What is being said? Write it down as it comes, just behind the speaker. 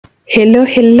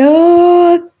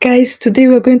Hello guys, today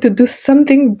we're going to do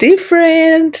something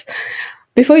different.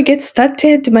 Before we get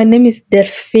started, my name is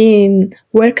Delphine.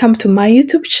 Welcome to my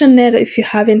YouTube channel. If you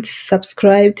haven't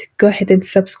subscribed, go ahead and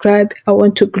subscribe. I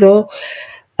want to grow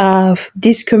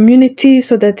this community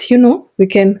so that we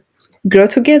can grow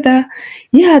together.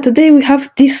 Yeah, today we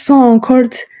have this song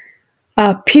called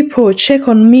People Check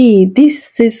on Me.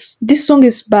 This song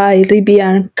is by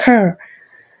Libianca.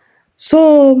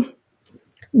 So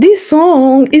this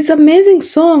song is amazing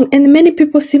song, and many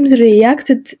people seems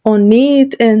reacted on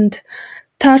it and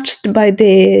touched by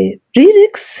the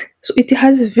lyrics. So it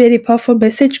has a very powerful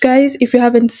message, guys. If you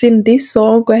haven't seen this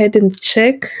song, go ahead and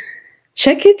check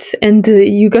it, and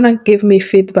you're gonna give me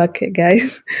feedback,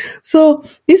 guys. So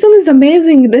this song is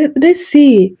amazing. Let's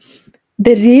see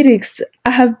the lyrics.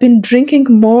 I have been drinking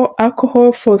more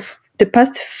alcohol for the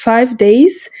past 5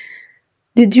 days.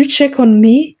 Did you check on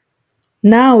me?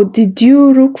 Now, did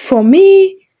you look for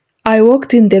me? I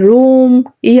walked in the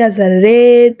room, ears are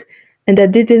red, and I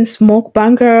didn't smoke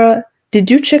banga. Did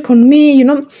you check on me?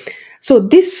 So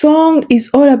this song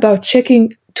is all about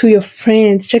checking to your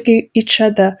friends, checking each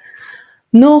other.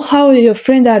 Know how your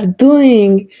friends are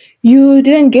doing. You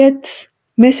didn't get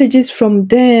messages from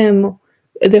them.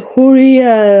 The whole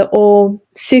year or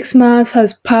 6 months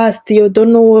has passed. You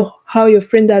don't know how your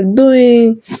friends are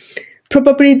doing.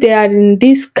 Probably they are in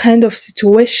this kind of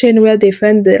situation where they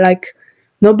find like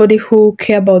nobody who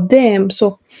care about them.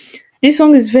 So this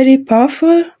song is very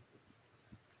powerful,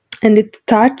 and it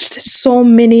touched so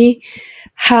many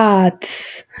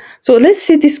hearts. So let's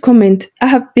see this comment. I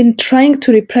have been trying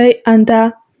to reply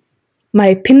under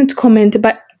my pinned comment,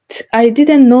 but I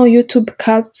didn't know YouTube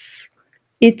caps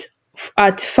it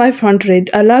at 500.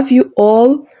 I love you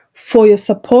all for your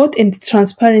support and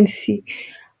transparency.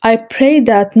 I pray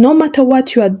that no matter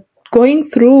what you are going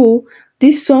through,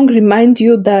 this song reminds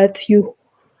you that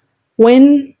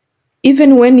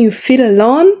even when you feel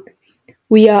alone,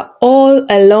 we are all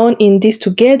alone in this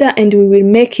together, and we will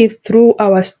make it through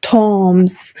our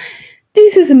storms.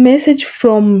 This is a message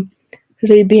from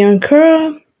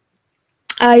Libianca.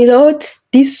 I wrote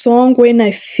this song when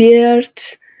I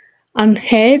felt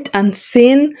unheard,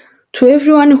 unseen. To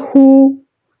everyone who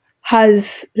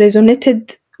has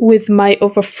resonated with my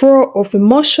overflow of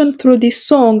emotion through this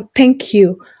song, thank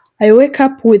you. I wake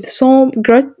up with so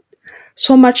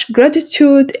much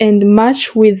gratitude and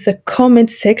much with the comment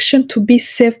section to be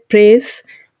safe place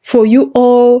for you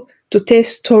all to tell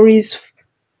stories,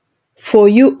 for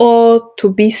you all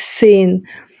to be seen.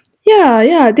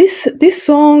 Yeah, this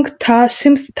song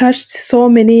seems to touch so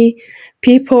many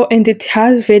people, and it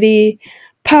has very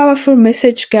powerful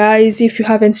message, guys. If you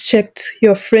haven't checked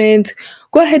your friends,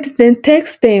 go ahead and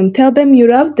text them, tell them you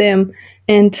love them,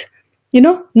 and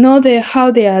know how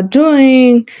they are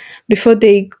doing before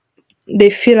they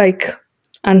feel like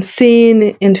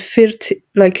unseen and felt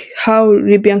like how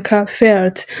Libianca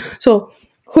felt. So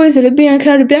who is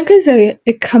Libianca? Libianca is a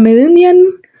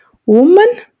Cameroonian woman.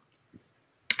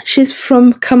 She's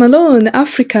from Cameroon,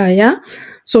 Africa, yeah?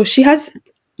 So she has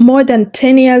more than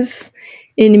 10 years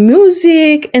in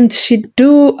music, and she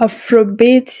do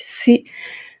Afrobeat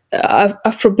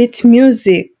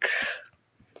music.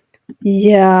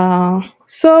 Yeah.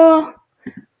 So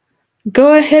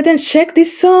go ahead and check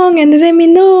this song and let me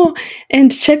know,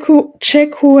 and check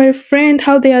who her friend,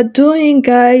 how they are doing,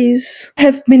 guys. I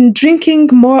have been drinking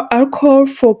more alcohol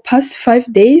for past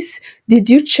 5 days. Did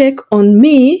you check on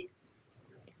me?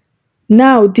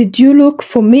 Now, did you look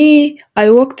for me? I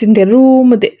walked in the room,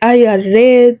 the eye are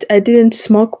red, I didn't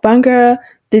smoke banga.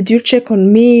 Did you check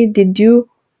on me? Did you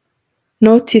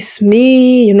notice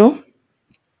me?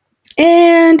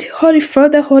 And Holy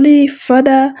Father,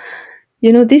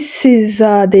 this is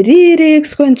the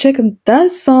lyrics. Go and check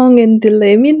that song and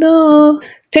let me know.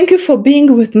 Thank you for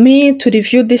being with me to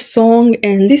review this song,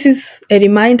 and this is a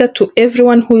reminder to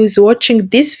everyone who is watching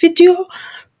this video.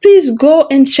 Please go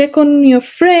and check on your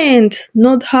friend,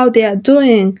 know how they are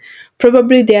doing.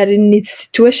 Probably they are in a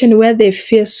situation where they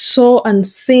feel so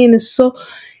unseen, so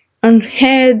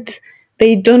unheard.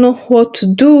 They don't know what to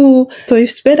do. So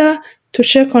it's better to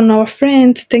check on our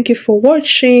friends. Thank you for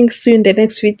watching. See you in the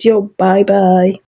next video. Bye bye.